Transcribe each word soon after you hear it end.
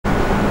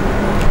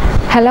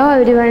Hello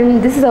everyone,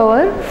 this is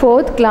our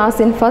fourth class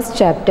in first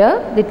chapter,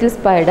 Little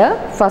Spider,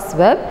 First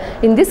Web.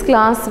 In this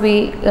class,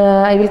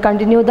 I will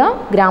continue the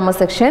grammar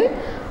section.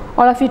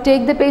 All of you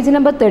take the page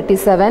number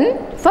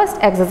 37. First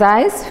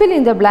exercise, fill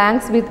in the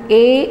blanks with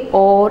a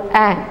or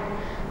an.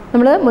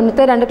 We have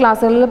two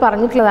classes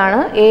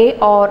a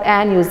or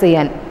an use.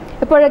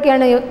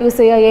 Use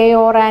a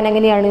or an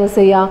use.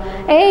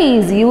 A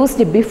is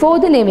used before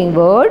the naming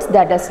words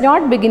that does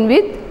not begin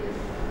with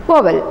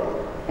vowel.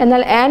 And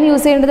an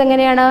use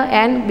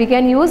and we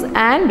can use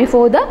an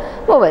before the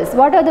vowels.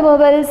 What are the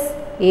vowels?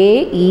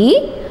 A, E,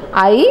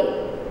 I,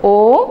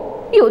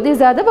 O, U.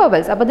 These are the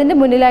vowels. So, we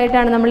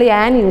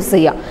use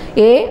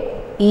A,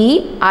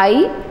 E,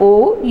 I,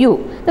 O,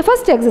 U. The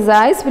first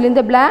exercise, fill in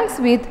the blanks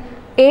with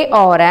a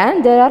or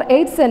an. There are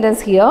 8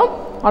 sentences here.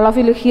 All of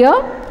you look here.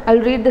 I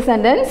will read the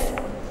sentence.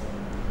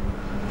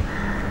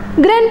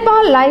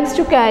 Grandpa likes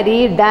to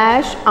carry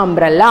dash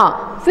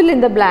umbrella. Fill in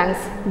the blanks.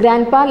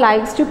 Grandpa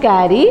likes to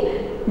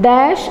carry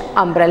dash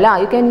umbrella.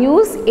 You can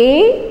use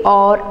a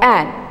or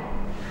an.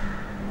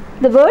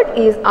 The word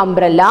is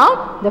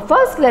umbrella. The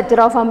first letter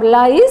of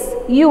umbrella is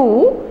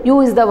U. U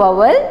is the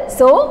vowel.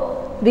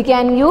 So, we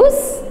can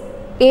use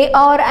a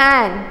or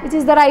an. Which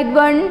is the right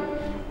one?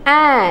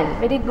 An.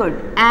 Very good.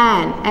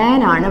 An.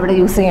 An are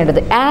using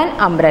an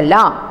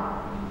umbrella.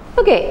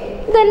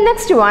 Okay. The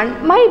next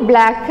one. My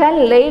black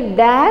hen laid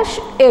dash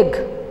egg.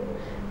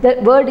 The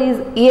word is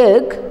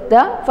egg.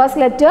 The first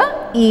letter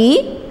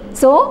E.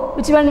 So,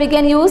 which one we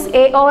can use?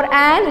 A or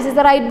an, which is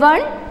the right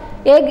one?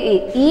 Egg.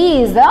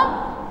 E is the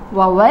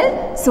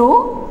vowel.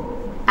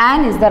 So,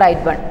 an is the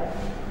right one.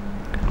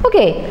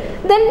 Okay.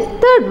 Then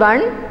third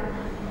one.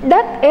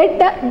 Duck, a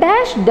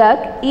dash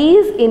duck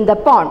is in the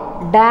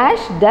pond. Dash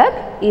duck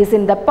is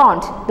in the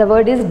pond. The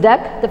word is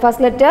duck. The first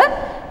letter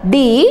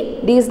D.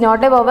 D is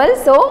not a vowel.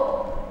 So,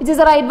 which is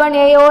the right one?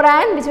 A or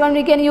an? Which one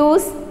we can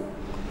use?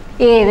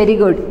 A. Very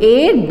good.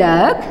 A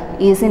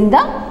duck is in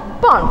the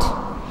pond.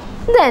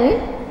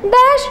 Then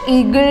dash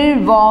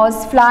eagle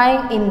was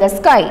flying in the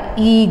sky.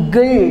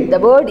 Eagle. The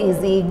word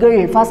is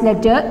eagle. First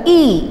letter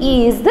E.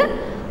 E is the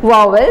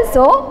vowel.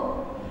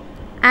 So,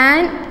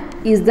 an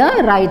is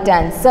the right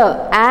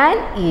answer. An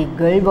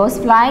eagle was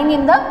flying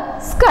in the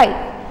sky.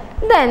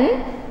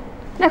 Then,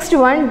 next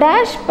one.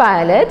 Dash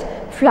pilot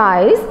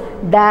flies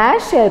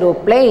dash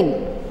aeroplane.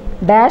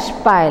 Dash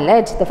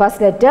pilot. The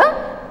first letter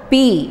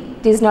P.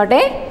 It is not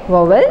a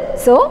vowel.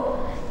 So,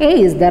 A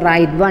is the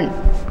right one.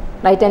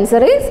 Right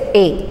answer is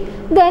A.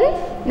 Then,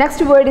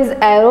 next word is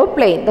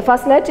aeroplane. The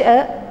first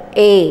letter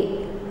A.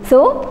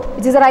 So,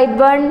 which is the right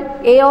one?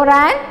 A or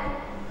an?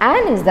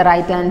 An is the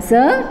right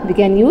answer. We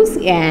can use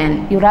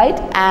an. You write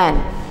an.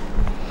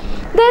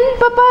 Then,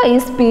 Papa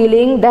is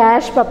peeling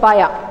dash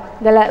papaya.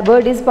 The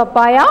word is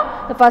papaya.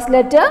 The first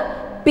letter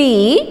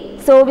P.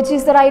 So, which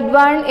is the right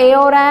one? A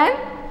or an?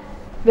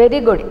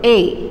 Very good.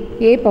 A.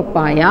 A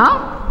papaya.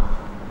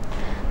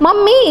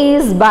 Mummy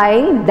is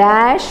buying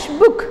dash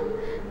book.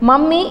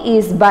 Mummy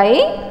is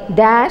buying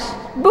dash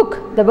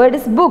book. The word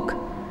is book.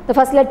 The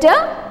first letter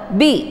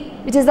B.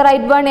 Which is the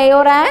right one? A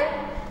or an?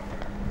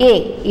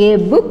 A. A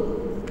book.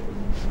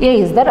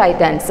 A is the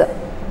right answer.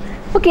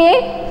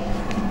 Okay.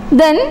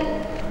 Then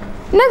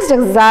next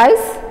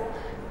exercise.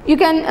 You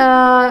can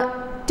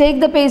take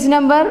the page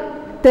number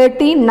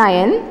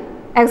 39.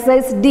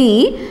 Exercise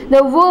D.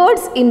 The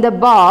words in the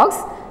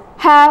box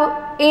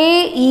have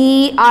A,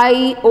 E,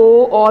 I,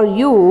 O or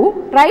U.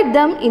 Write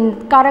them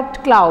in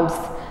correct clouds.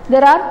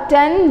 There are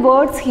 10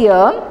 words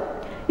here.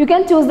 You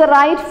can choose the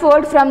right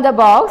word from the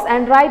box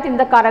and write in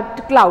the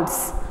correct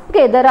clouds.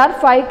 Okay, there are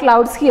 5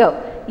 clouds here.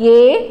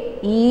 A,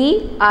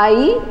 E,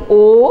 I,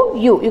 O,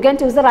 U. You can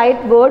choose the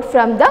right word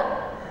from the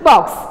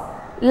box.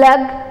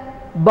 Lug,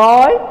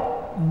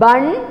 ball,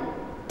 bun,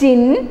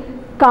 tin,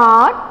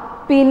 car,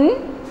 pin,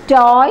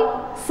 toy,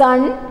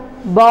 sun,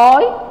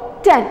 boy,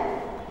 tent.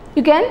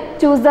 You can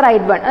choose the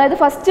right one. The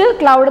first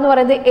cloud is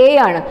A.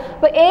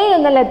 So, A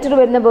is the letter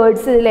of the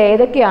words. Choose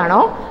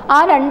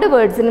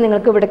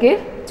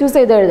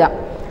the words.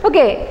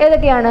 Okay. A is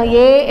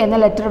the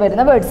letter of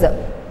the words.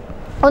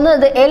 One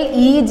is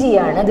L-E-G.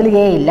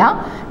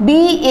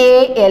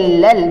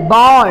 B-A-L-L.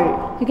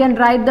 Ball. You can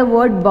write the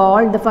word ball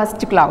in the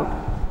first cloud.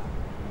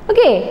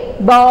 Okay.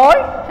 Ball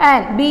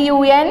and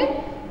B-U-N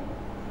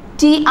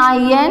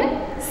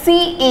T-I-N-C-A-R.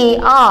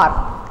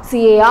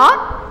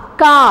 C-A-R.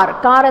 Car.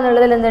 Car is a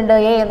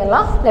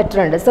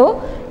letter.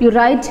 So, you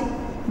write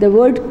the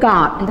word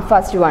car in the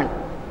first one.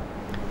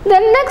 The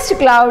next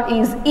cloud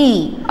is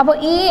E. So,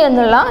 E is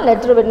the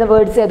letter of the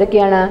words.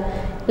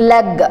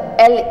 Leg.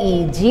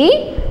 L-E-G.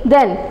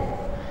 Then,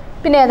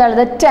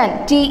 the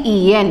 10.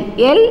 T-E-N.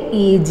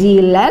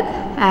 L-E-G. Leg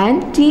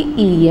and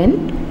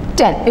T-E-N.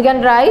 10. You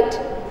can write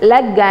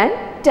leg and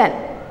 10.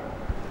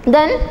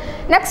 Then,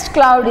 next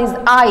cloud is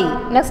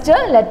I. Next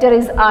letter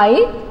is I.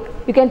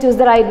 You can choose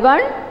the right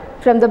one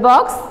from the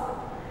box.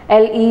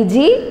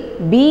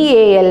 L-E-G,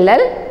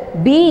 B-A-L-L,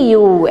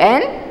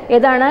 B-U-N.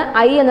 Edana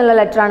I ennulla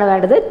letter aanu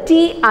vendathu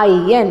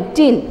T-I-N,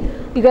 tin.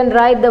 You can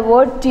write the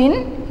word tin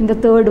in the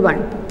third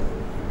one.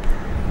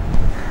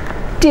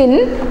 Tin.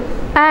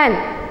 An,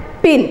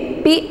 pin,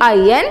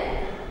 P-I-N,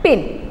 pin.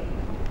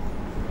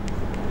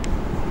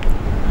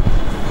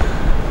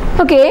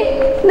 Okay,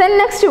 then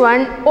next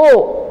one,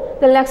 O.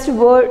 The next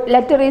word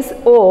letter is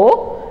O.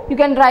 You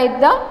can write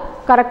the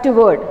correct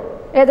word.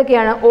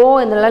 ഏതൊക്കെയാണ് O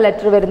എന്നുള്ള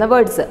letter വരുന്ന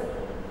words?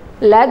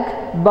 leg,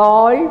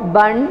 ball,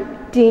 bun,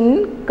 tin,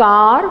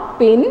 car,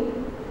 pin,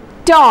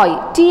 toy,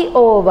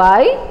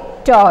 T-O-Y,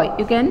 toy.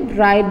 You can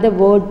write the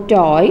word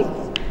toy.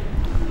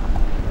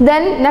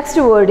 Then next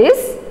word is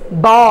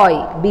boy,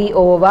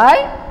 B-O-Y,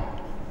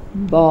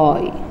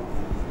 boy.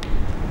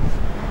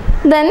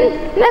 Then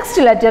next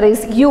letter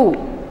is U,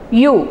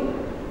 U,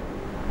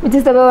 which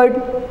is the word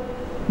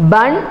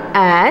bun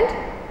and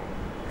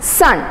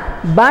sun,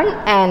 bun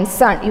and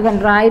sun. You can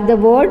write the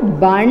word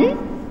bun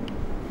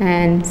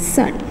and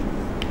sun.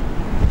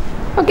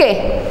 Okay,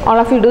 all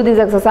of you do this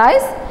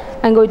exercise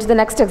and go to the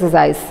next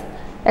exercise.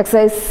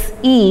 Exercise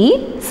E,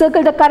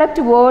 circle the correct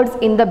words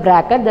in the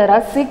bracket. There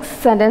are 6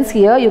 sentences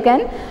here. You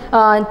can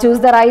choose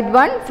the right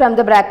one from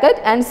the bracket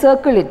and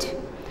circle it.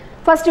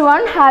 First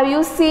one, have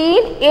you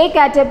seen a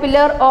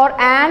caterpillar or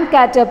an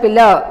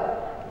caterpillar?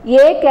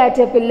 A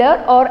caterpillar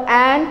or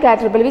an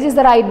caterpillar, which is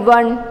the right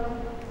one?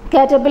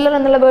 Caterpillar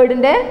എന്നുള്ള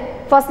വേർഡിൻ്റെ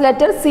first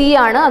letter C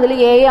ആണ്. അതിൽ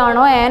A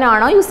ആണോ N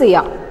ആണോ use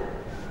ചെയ്യാം.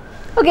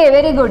 Okay,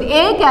 very good.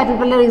 A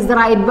caterpillar is the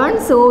right one,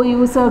 so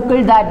you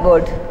circle that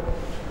word.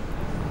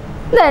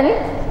 Then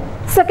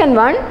second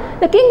one,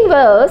 the king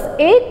wears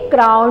a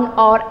crown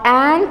or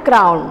an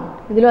crown.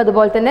 ഇതിലും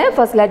അതുപോലെ തന്നെ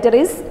first letter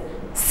is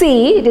C.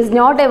 It is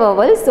not a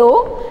vowel, so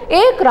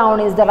a crown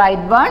is the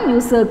right one. You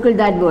circle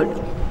that word.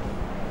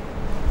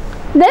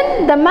 Then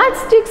the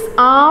matchsticks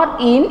are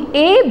in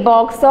a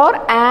box or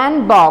an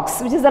box,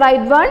 which is the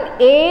right one?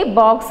 A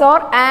box or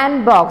an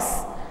box.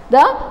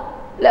 The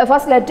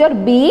first letter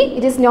B,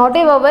 it is not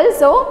a vowel,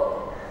 so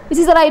which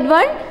is the right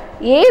one?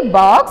 A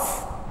box.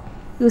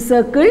 You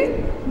circle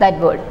that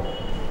word.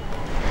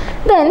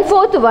 Then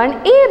fourth one,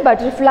 a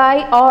butterfly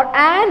or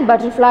an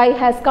butterfly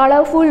has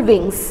colorful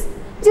wings,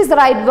 which is the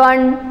right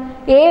one?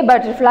 A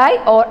butterfly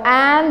or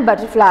an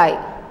butterfly.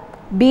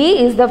 B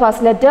is the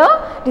first letter,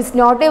 it is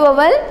not a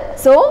vowel,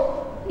 so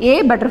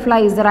a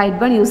butterfly is the right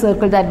one. You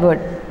circle that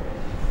word.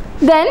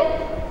 Then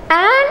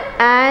an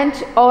ant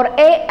or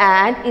a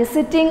ant is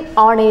sitting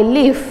on a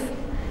leaf.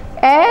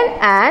 An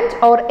ant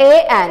or a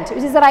ant,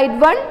 which is the right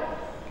one?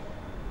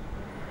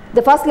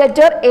 The first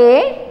letter A,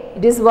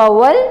 it is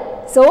vowel,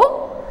 so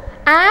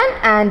an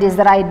ant is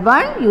the right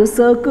one. You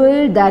circle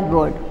that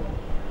word.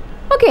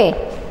 Okay,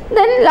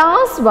 then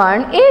last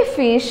one, a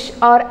fish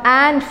or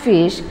an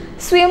fish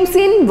swims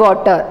in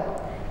water.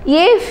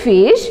 A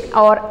fish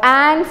or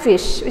an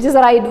fish, which is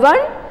the right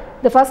one?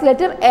 The first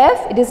letter F,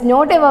 it is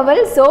not a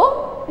vowel, so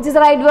which is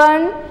the right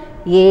one?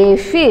 A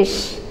fish.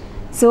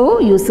 So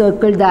you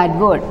circle that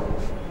word.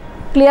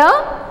 Clear?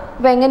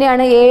 അപ്പോൾ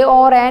എങ്ങനെയാണ് A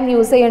or an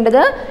use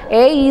ചെയ്യേണ്ടത്?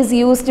 A is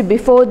used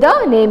before the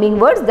naming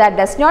words that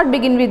does not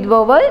begin with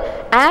vowel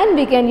and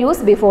we can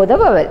use before the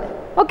vowel.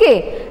 Okay,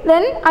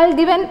 then I'll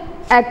give an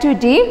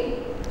activity.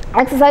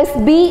 Exercise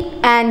B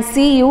and C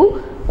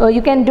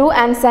you can do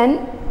and send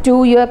to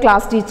your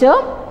class teacher.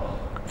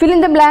 Fill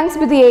in the blanks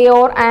with A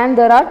or an.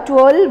 There are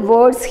 12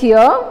 words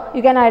here.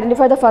 You can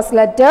identify the first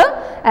letter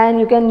and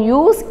you can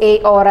use A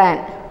or an.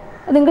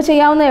 അത് നിങ്ങൾക്ക്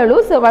ചെയ്യാവുന്നേ ഉള്ളൂ.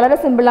 So വളരെ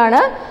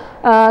സിമ്പിളാണ്.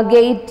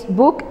 Gate,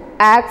 book,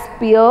 ax,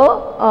 peer,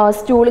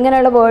 stool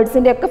ഇങ്ങനെയുള്ള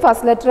വേർഡ്സിൻ്റെ ഒക്കെ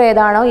first letter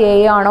ഏതാണോ, A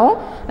ആണോ,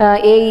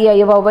 A E I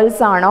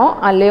vowels ആണോ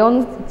അല്ലയോ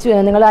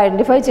നിങ്ങൾ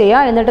ഐഡൻറ്റിഫൈ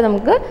ചെയ്യുക. എന്നിട്ട്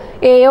നമുക്ക്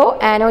എയോ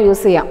ആനോ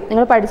യൂസ് ചെയ്യാം.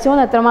 നിങ്ങൾ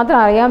പഠിച്ചോന്ന് എത്രമാത്രം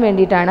അറിയാൻ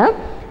വേണ്ടിയിട്ടാണ്.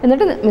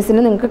 എന്നിട്ട്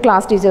മിസ്സിന് നിങ്ങൾക്ക്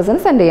ക്ലാസ് ടീച്ചേഴ്സിന്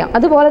സെൻഡ് ചെയ്യാം.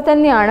 അതുപോലെ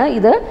തന്നെയാണ്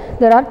ഇത്.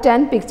 There are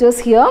 10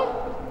 pictures here.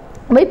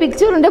 അപ്പോൾ ഈ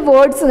പിക്ചറിൻ്റെ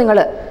വേർഡ്സ് നിങ്ങൾ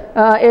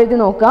എഴുതി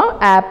നോക്കുക.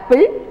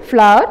 Apple,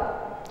 flower,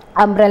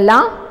 umbrella,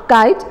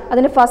 KITE.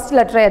 അതിൻ്റെ ഫസ്റ്റ്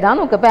ലെറ്റർ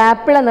ഏതാണെന്ന് നോക്കുക. അപ്പോൾ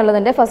ആപ്പിൾ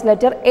എന്നുള്ളതിൻ്റെ ഫസ്റ്റ്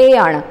ലെറ്റർ എ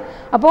ആണ്.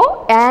 അപ്പോൾ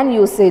ആൻ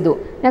യൂസ് ചെയ്തു.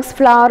 നെക്സ്റ്റ്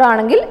ഫ്ലവർ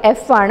ആണെങ്കിൽ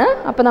എഫ് ആണ്.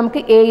 അപ്പോൾ നമുക്ക്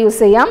എ യൂസ്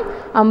ചെയ്യാം.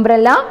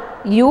 Umbrella,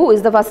 U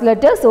is the first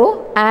letter, so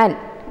an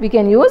we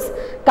can use.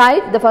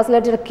 Kite, the first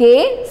letter K,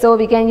 so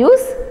we can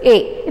use A.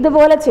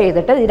 ഇതുപോലെ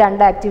ചെയ്തിട്ട് ഈ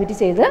രണ്ട് ആക്ടിവിറ്റി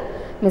ചെയ്ത്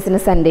മിസ്സിന്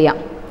സെൻഡ് ചെയ്യാം.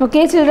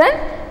 Okay children,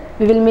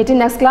 we will meet in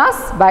next class.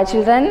 Bye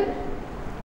children.